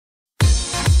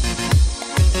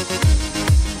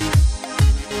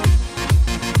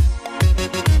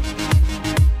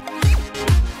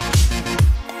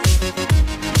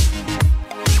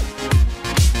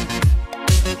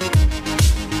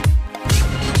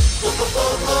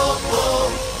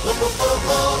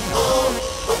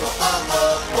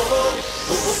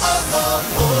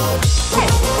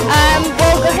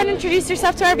Well, go ahead and introduce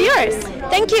yourself to our viewers.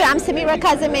 Thank you. I'm Samira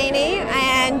Kazamani,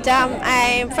 and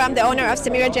I'm from the owner of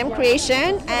Samira Gem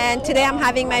Creation. And today I'm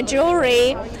having my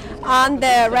jewelry on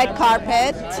the red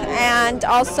carpet, and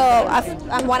also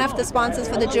I'm one of the sponsors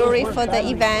for the jewelry for the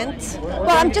event.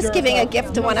 Well, I'm just giving a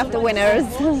gift to one of the winners.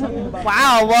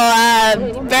 Wow,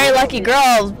 well, very lucky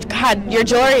girl. God, your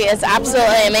jewelry is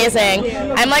absolutely amazing.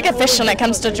 I'm like a fish when it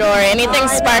comes to jewelry, anything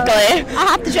sparkly. I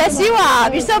have to dress you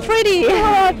up. You're so pretty.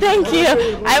 Oh, thank you.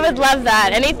 I would love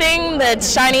that. Anything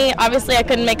that's shiny, obviously I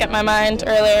couldn't make up my mind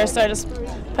earlier, so I just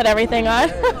put everything on.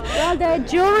 Well, the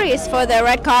jewelry is for the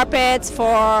red carpets,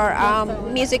 for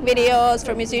music videos,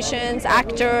 for musicians,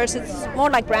 actors. It's more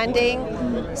like branding.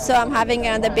 So I'm having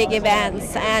the big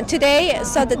events, and today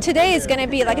is going to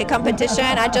be like a competition.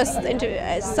 I just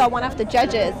saw one of the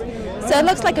judges, so it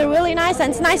looks like a really nice,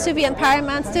 and it's nice to be in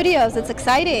Paramount Studios. It's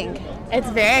exciting. It's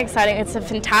very exciting. It's a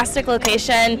fantastic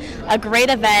location, a great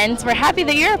event. We're happy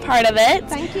that you're a part of it.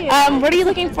 Thank you. What are you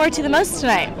looking forward to the most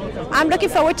tonight? I'm looking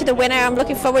forward to the winner. I'm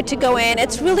looking forward to go in.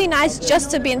 It's really nice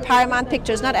just to be in Paramount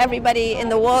Pictures. Not everybody in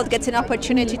the world gets an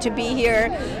opportunity to be here.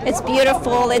 It's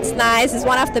beautiful. It's nice. It's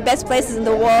one of the best places in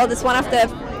the world. It's one of the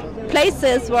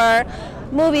places where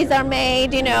movies are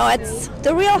made. You know, it's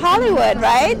the real Hollywood,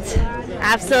 right?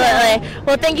 Absolutely.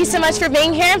 Well, thank you so much for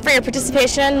being here and for your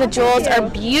participation. The jewels are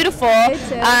beautiful.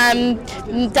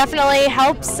 Definitely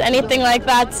helps anything like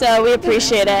that, so we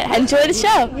appreciate it. Enjoy the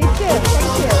show. You too.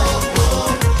 Thank you.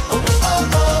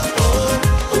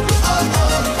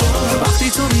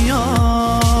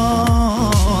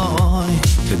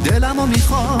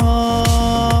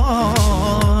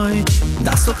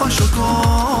 دست و پاشو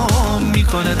گم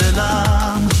میکنه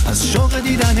دلم از شوق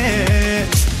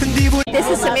دیدنت. This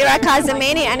is Samira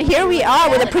Kazamani, and here we are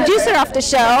with the producer of the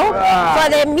show for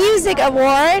the Music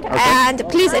Award. And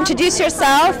please introduce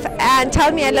yourself and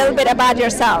tell me a little bit about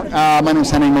yourself. My name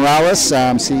is Henry Morales.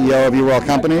 I'm CEO of eWorld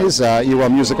Companies,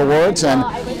 eWorld Music Awards, and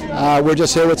we're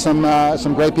just here with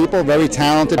some great people, very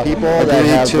talented people that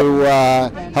need to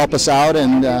help us out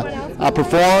and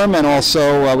perform, and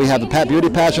also we have the beauty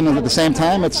pageant at the same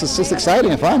time. It's just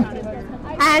exciting and fun.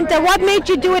 And what made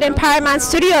you do it in Paramount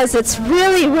Studios? It's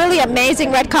really, really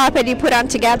amazing red carpet you put on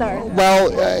together.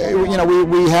 Well, you know,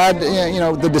 we had, you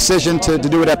know, the decision to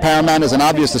do it at Paramount is an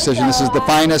obvious decision. This is the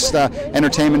finest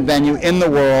entertainment venue in the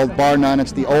world, bar none.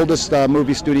 It's the oldest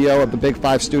movie studio of the big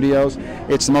 5 studios.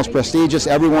 It's the most prestigious.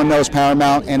 Everyone knows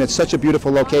Paramount, and it's such a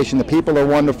beautiful location. The people are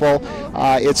wonderful.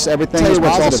 It's everything.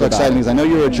 What's also exciting is I know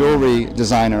you're a jewelry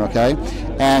designer, okay?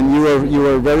 And you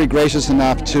were very gracious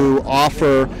enough to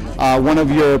offer one of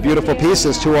your beautiful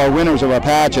pieces to our winners of our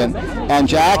pageant, and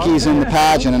Jackie's in the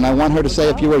pageant, and I want her to say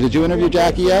a few words. Did you interview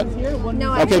Jackie yet?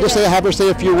 No. Okay, just have her say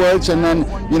a few words, and then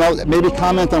maybe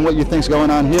comment on what you think's going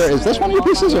on here. Is this one of your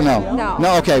pieces or no? No.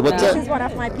 No. Okay. This is one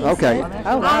of my pieces. Okay.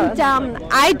 Oh, wow. And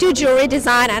I do jewelry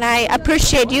design, and I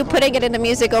appreciate you putting it in the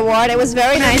Music Award. It was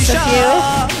very nice of you.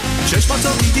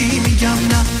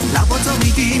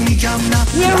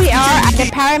 Here we are at the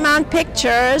Paramount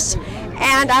Pictures,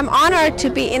 and I'm honored to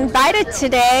be invited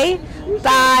today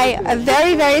by a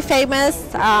very, very famous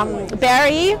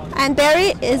Barry. And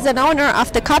Barry is an owner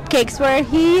of the Cupcakes, where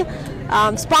he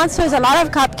sponsors a lot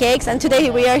of cupcakes. And today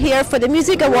we are here for the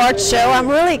Music Awards show. I'm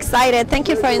really excited. Thank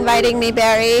you for inviting me,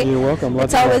 Barry. You're welcome.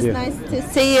 It's always nice to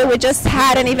see you. We just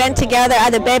had an event together at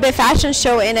the Baby Fashion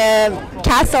Show in a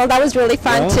castle. That was really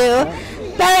fun too.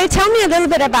 Barry, tell me a little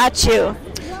bit about you.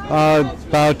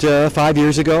 About 5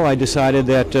 years ago, I decided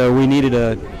that we needed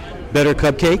a better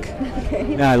cupcake.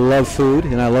 Okay. I love food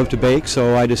and I love to bake,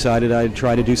 so I decided I'd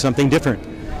try to do something different.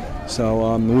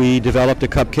 So we developed a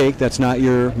cupcake that's not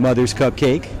your mother's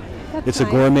cupcake. It's a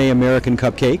gourmet American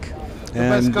cupcake. The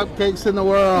best cupcakes in the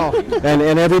world.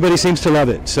 and everybody seems to love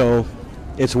it, so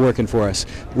it's working for us.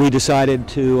 We decided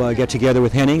to get together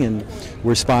with Henning, and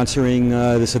we're sponsoring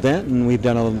this event, and we've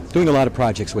doing a lot of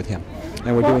projects with him.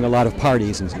 And we're doing a lot of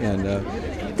parties and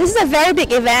this is a very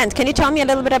big event. Can you tell me a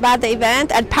little bit about the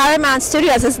event at Paramount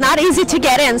Studios? It's not easy to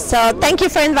get in, so thank you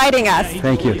for inviting us.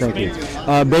 Thank you, thank you.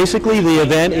 Basically, the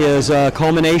event is a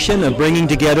culmination of bringing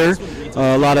together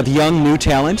a lot of young, new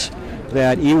talent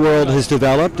that eWorld has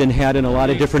developed and had in a lot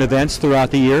of different events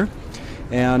throughout the year.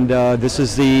 And this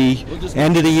is the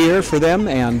end of the year for them,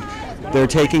 and they're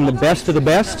taking the best of the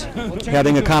best,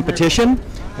 having a competition,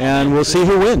 and we'll see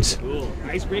who wins.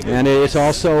 And it's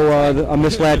also a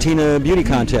Miss Latina beauty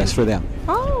contest for them.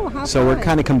 Oh, how So we're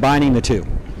kind of combining the two.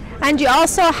 And you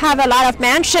also have a lot of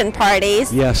mansion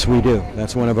parties. Yes, we do.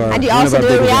 That's one of our. And you one also of our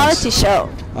do a big reality events. show.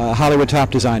 Hollywood Top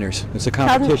Designers. It's a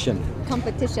competition.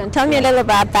 Competition. Tell me a little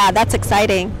about that. That's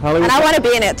exciting. Hollywood And I want to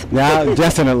be in it. Yeah,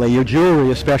 definitely. Your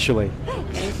jewelry, especially.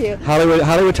 Thank you.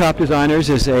 Hollywood Top Designers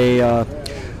is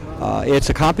it's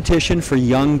a competition for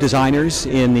young designers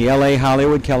in the LA,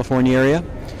 Hollywood, California area,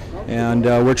 and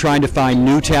we're trying to find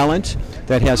new talent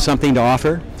that has something to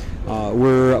offer.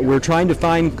 We're trying to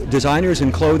find designers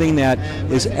in clothing that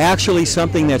is actually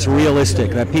something that's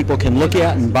realistic, that people can look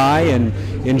at and buy and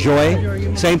enjoy.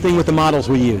 Same thing with the models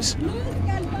we use.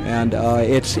 And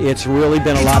it's really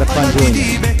been a lot of fun doing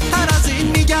it.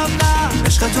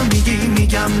 عشقتو میگی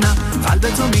میگم نه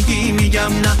قلبتو میگی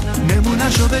میگم نه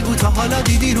نمونهشو بگو تا حالا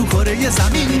دیدی رو کره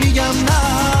زمین میگم نه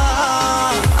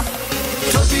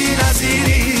تو بی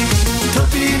نظیری تو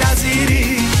بی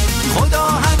نظیری خدا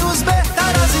هنوز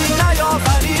بهتر از این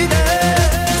نیافریده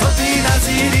تو بی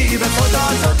نظیری به خدا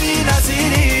تو بی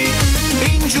نظیری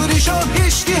اینجوری شو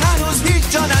هیچکی هنوز هیچ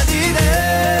جا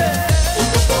ندیده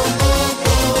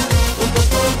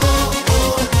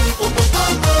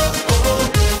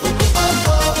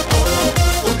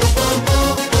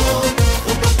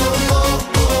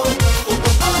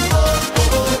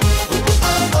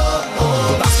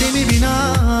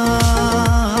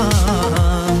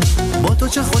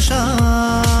چه خوشم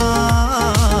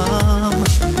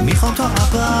میخوام تا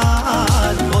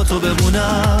ابد با تو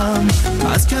بمونم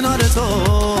از کنار تو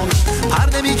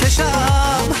پر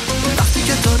نمیکشم وقتی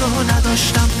که تو رو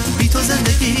نداشتم بی تو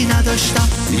زندگی نداشتم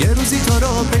یه روزی تو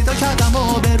رو پیدا کردم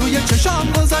و به روی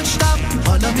چشام گذاشتم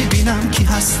حالا میبینم کی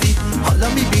هستی حالا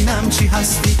میبینم چی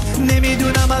هستی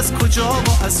نمیدونم از کجا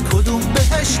و از کدوم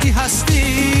بهشتی هستی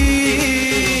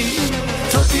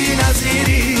تو بی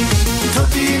نظیری تو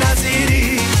بی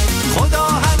نظیری خدا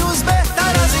هنوز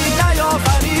بهتر از این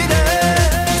نیافریده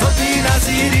تو بی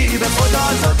نظیری به خدا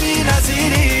تو بی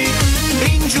نظیری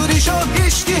اینجوری شو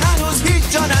هیچکی هنوز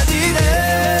هیچ جا ندیده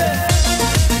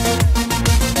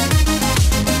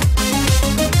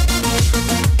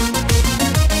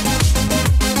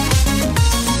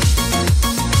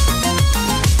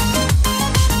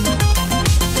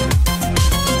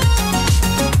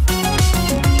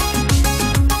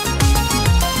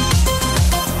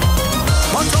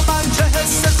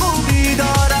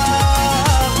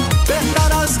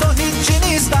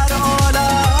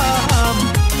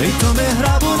ای تو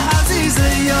مهربون عزیز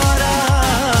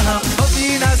یارم تو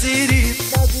بی نظیری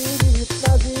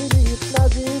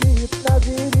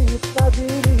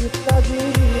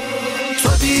تو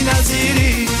بی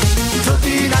نظیری تو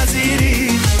بی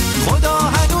نظیری خدا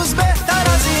هنوز بهتر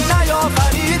از این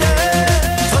نیافریده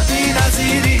تو بی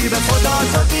نظیری به خدا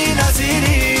تو بی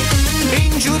نظیری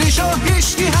اینجوری شو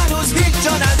هیچکی هنوز هیچ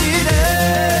جا ندیده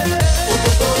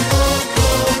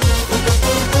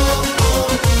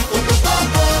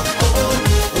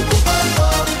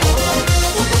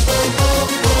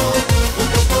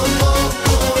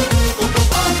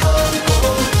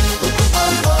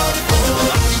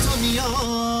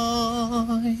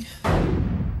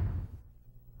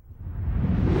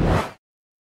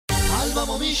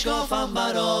میشکافم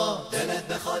برا دلت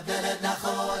بخواد دلت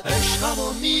نخواد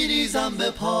عشقمو میریزم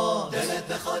به پا دلت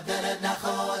بخواد دلت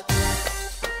نخواد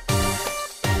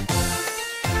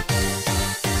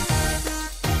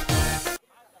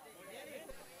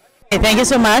Thank you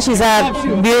so much. It's a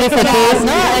beautiful piece.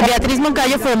 No, Beatriz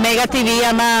Moncayo for Mega TV.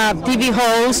 I'm a TV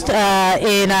host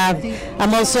and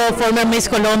I'm also former Miss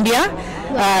Colombia.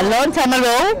 A long time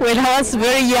ago, when I was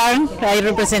very young, I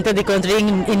represented the country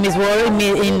in Miss World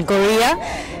in Korea.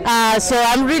 So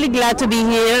I'm really glad to be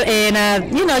here, and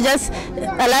you know, just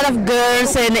a lot of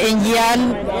girls and young,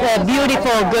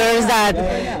 beautiful girls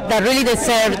that really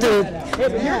deserve to,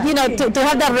 you know, to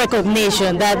have that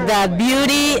recognition that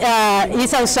beauty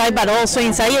is outside but also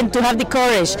inside, and to have the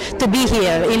courage to be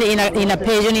here in a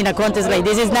pageant, in a contest like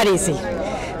this is not easy.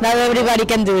 Not everybody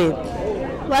can do it.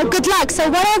 Well, good luck. So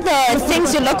what are the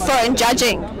things you look for in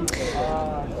judging?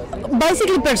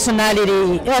 Basically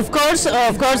personality. Of course,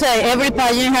 every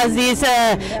pageant has this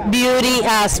beauty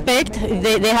aspect.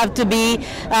 They have to be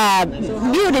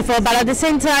beautiful, but at the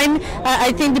same time,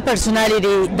 I think the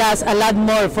personality does a lot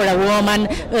more for a woman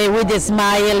with the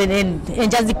smile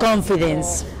and just the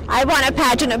confidence. I won a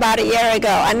pageant about a year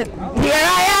ago, and here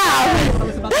I am.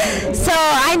 So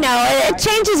I know it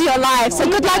changes your life. So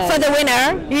good luck for the winner.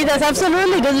 It does,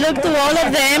 absolutely. Good luck to all of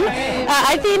them.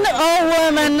 I think all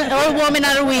women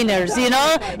are winners. You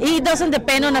know, it doesn't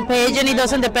depend on a pageant. It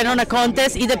doesn't depend on a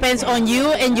contest. It depends on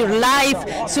you, and your life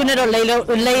sooner or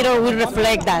later will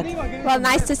reflect that. Well,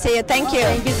 nice to see you. Thank you.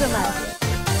 Thank you so much.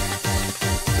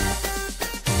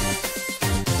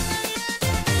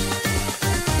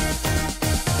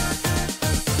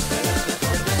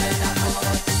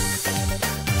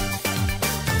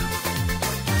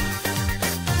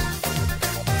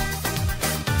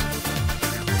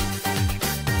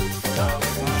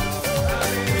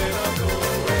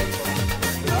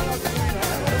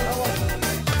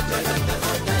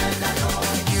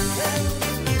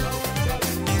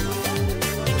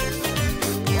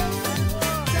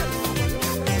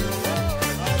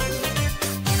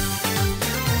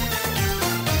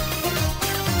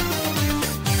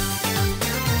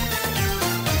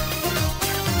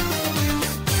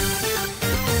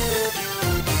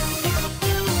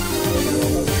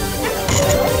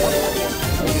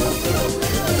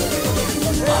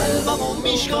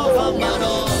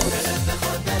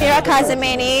 Mira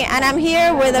Kazimini, and I'm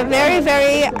here with a very,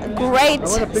 very great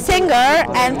singer.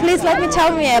 And please let me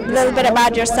tell me a little bit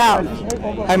about yourself.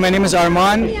 Hi, my name is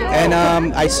Arman, and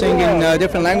I sing in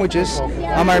different languages.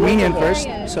 I'm Armenian first,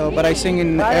 but I sing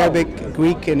in Arabic,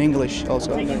 Greek, and English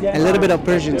also, and a little bit of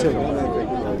Persian too.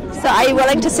 So are you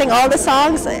willing to sing all the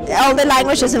songs, all the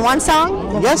languages in one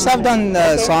song? Yes, I've done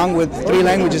a song with 3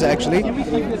 languages actually,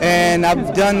 and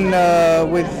I've done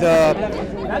with,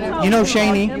 you know,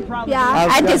 Shani?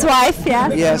 Yeah, and his wife, yeah.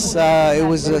 Yes, it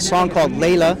was a song called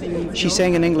Layla. She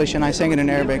sang in English and I sang it in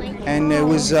Arabic, and it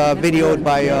was videoed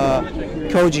by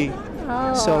Koji.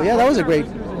 So yeah, that was a great.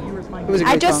 It was a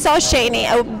great I just song. saw Shani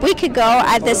a week ago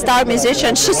at the Star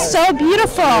Musician. She's so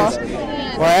beautiful.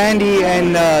 Well, Andy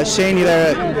and Shani,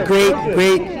 they're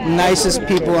great, nicest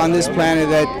people on this planet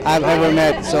that I've ever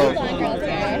met. So,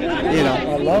 you know.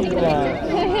 I love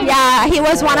Yeah, he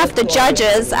was one of the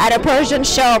judges at a Persian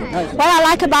show. What I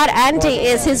like about Andy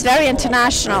is he's very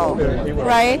international,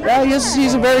 right? Yeah,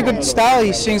 he's a very good style.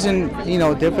 He sings in, you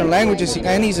know, different languages,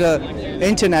 and he's a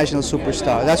international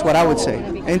superstar. That's what I would say,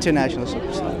 international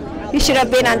superstar. You should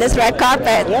have been on this red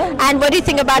carpet. Yeah. And what do you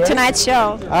think about tonight's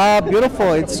show?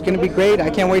 Beautiful. It's going to be great. I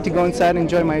can't wait to go inside and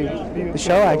enjoy the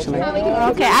show, actually.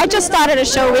 Okay, I just started a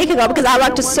show a week ago because I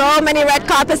went to so many red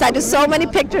carpets. I do so many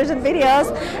pictures and videos,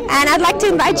 and I'd like to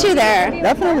invite you there.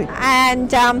 Definitely.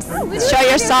 And show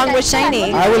your song with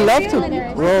Shani. I would love to.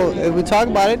 Well, if we talk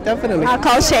about it, definitely. I'll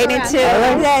call Shani too.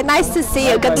 Right. Yeah, nice to see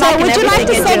you. Good luck. Would you like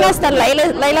to sing us the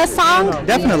Layla song?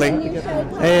 Definitely.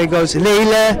 It goes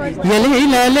Layla, ya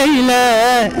Layla, Layla,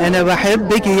 أنا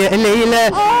بحبك يا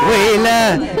ليلى,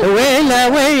 ويلا ويلا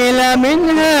ويلا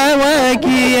من هواك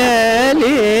يا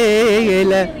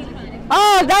ليلى.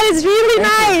 Oh, that is really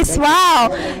nice.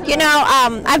 Wow. You know,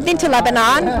 I've been to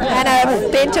Lebanon and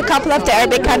I've been to a couple of the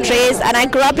Arabic countries, and I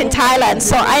grew up in Thailand.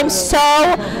 So I'm so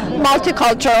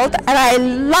multicultural and I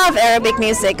love Arabic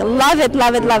music. Love it,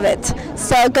 love it, love it.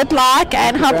 So good luck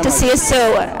and hope to see you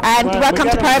soon. And welcome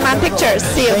to Paramount Pictures.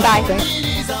 See you. Bye.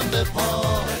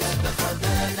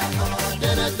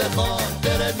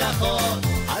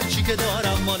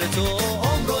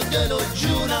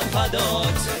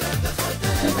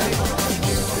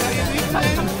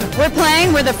 We're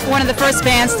playing. We're one of the first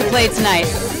bands to play tonight.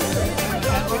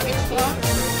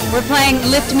 We're playing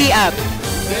Lift Me Up.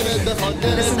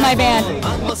 This is my band.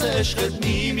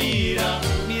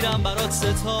 میرم برات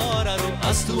ستاره رو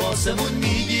از تو آسمون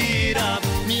میگیرم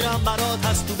میرم برات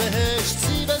از تو بهشت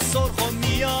سیب سرخو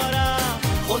میارم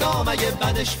خدا مگه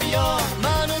بدش بیاد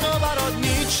من اونو برات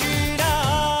میچینم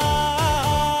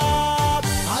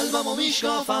قلبمو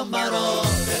میشکافم برات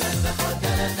دلت بخواد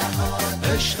دلت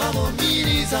نخواد عشقمو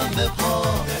میریزم به پا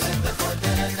دلت بخواد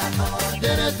دلت نخواد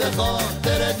دلت بخواد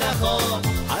دلت نخواد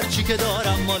هرچی که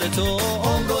دارم مال تو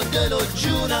عمر و دل و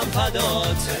جونم فدات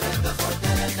دلت بخواد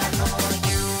دلت نخواد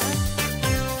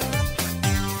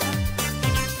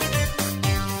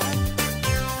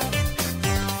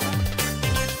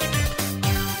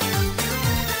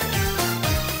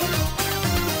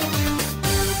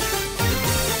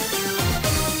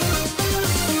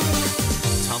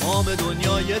تمام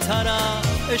دنیا یه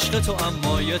طرف عشق تو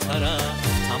اما یه طرف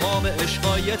تمام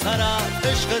عشقا یه طرف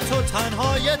عشق تو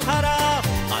تنها یه طرف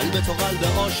قلب تو قلب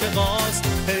عاشقاست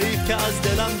حیف که از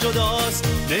دلم جداست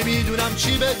نمیدونم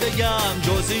چی بهت بگم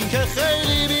جز این که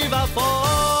خیلی بی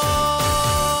وفاست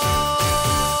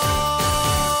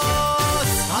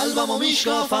قلبمو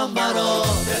میشکافم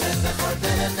برات دلت بخواد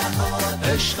دلت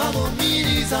نخواد عشقمو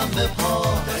میریزم به پا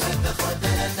دلت بخواد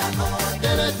دلت نخواد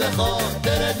دلت بخواد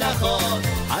دلت نخواد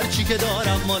هرچی که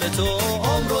دارم مال تو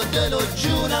عمر و دل و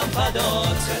جونم فدات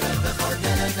دلت بخواد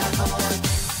دلت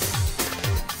نخواد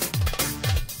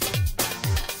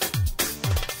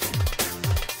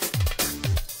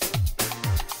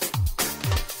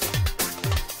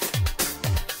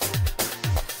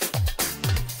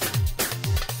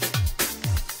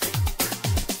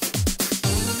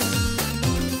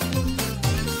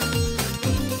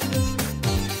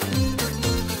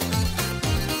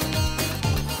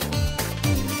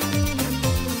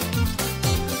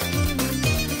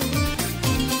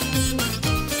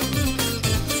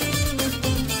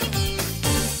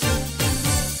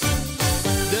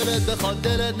بخواد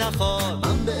دلت نخواد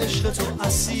من به عشق تو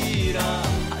اسیرم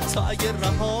حتی اگر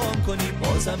رهام کنی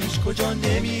بازم هیچ کجا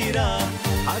نمیرم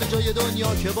هر جای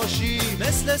دنیا که باشی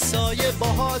مثل سایه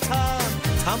باهاتم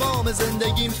تمام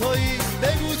زندگیم تویی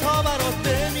بگو تا برات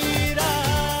بمیرم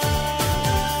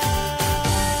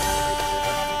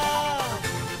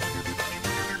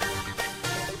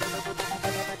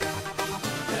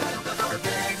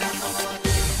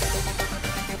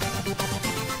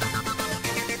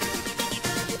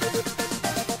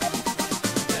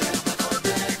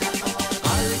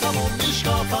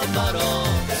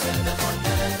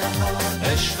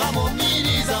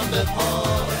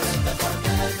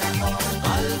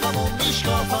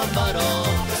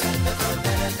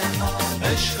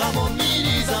عشقمو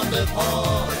میریزم به پا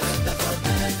دلت بخواد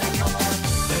دلت نخواد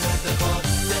دلت بخواد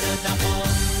دلت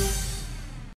نخواد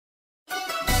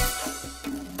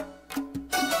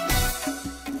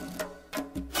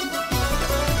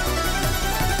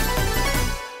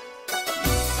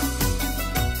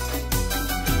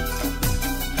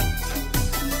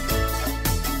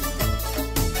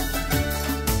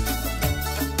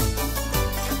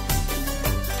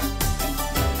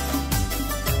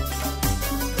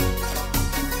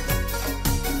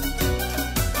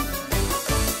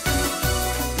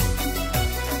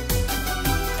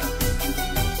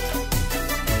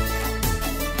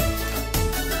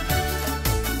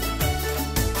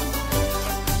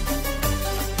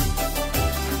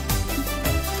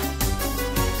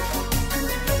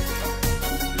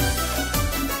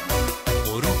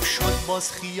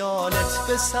باز خیالت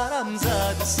به سرم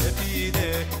زد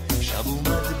سپیده شب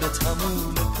اومد به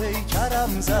تموم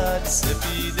پیکرم زد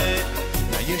سپیده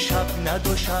نه یه شب نه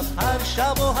دو شب هر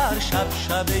شب و هر شب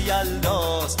شب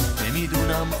یلداست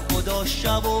نمیدونم خدا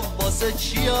شب و واسه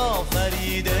چی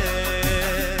آفریده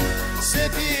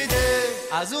سپیده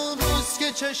از اون روز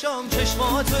که چشام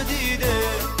چشماتو دیده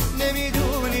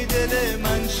نمیدونی دل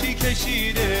من چی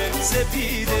کشیده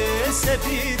سپیده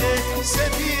سپیده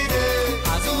سپیده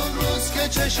از اون روز که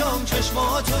چشام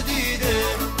چشماتو دیده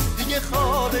دیگه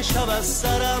خواب شب از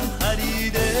سرم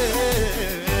پریده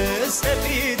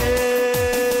سپیده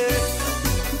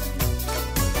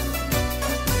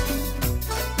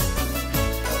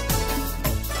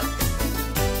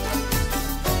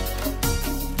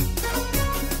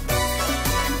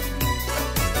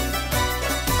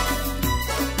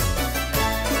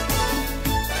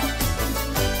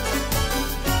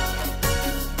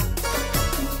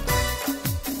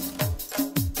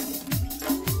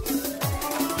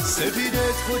سپیده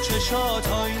تو چشات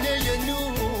آینه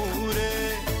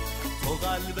نوره تو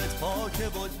قلبت پاکه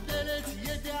و دلت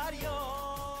یه دریا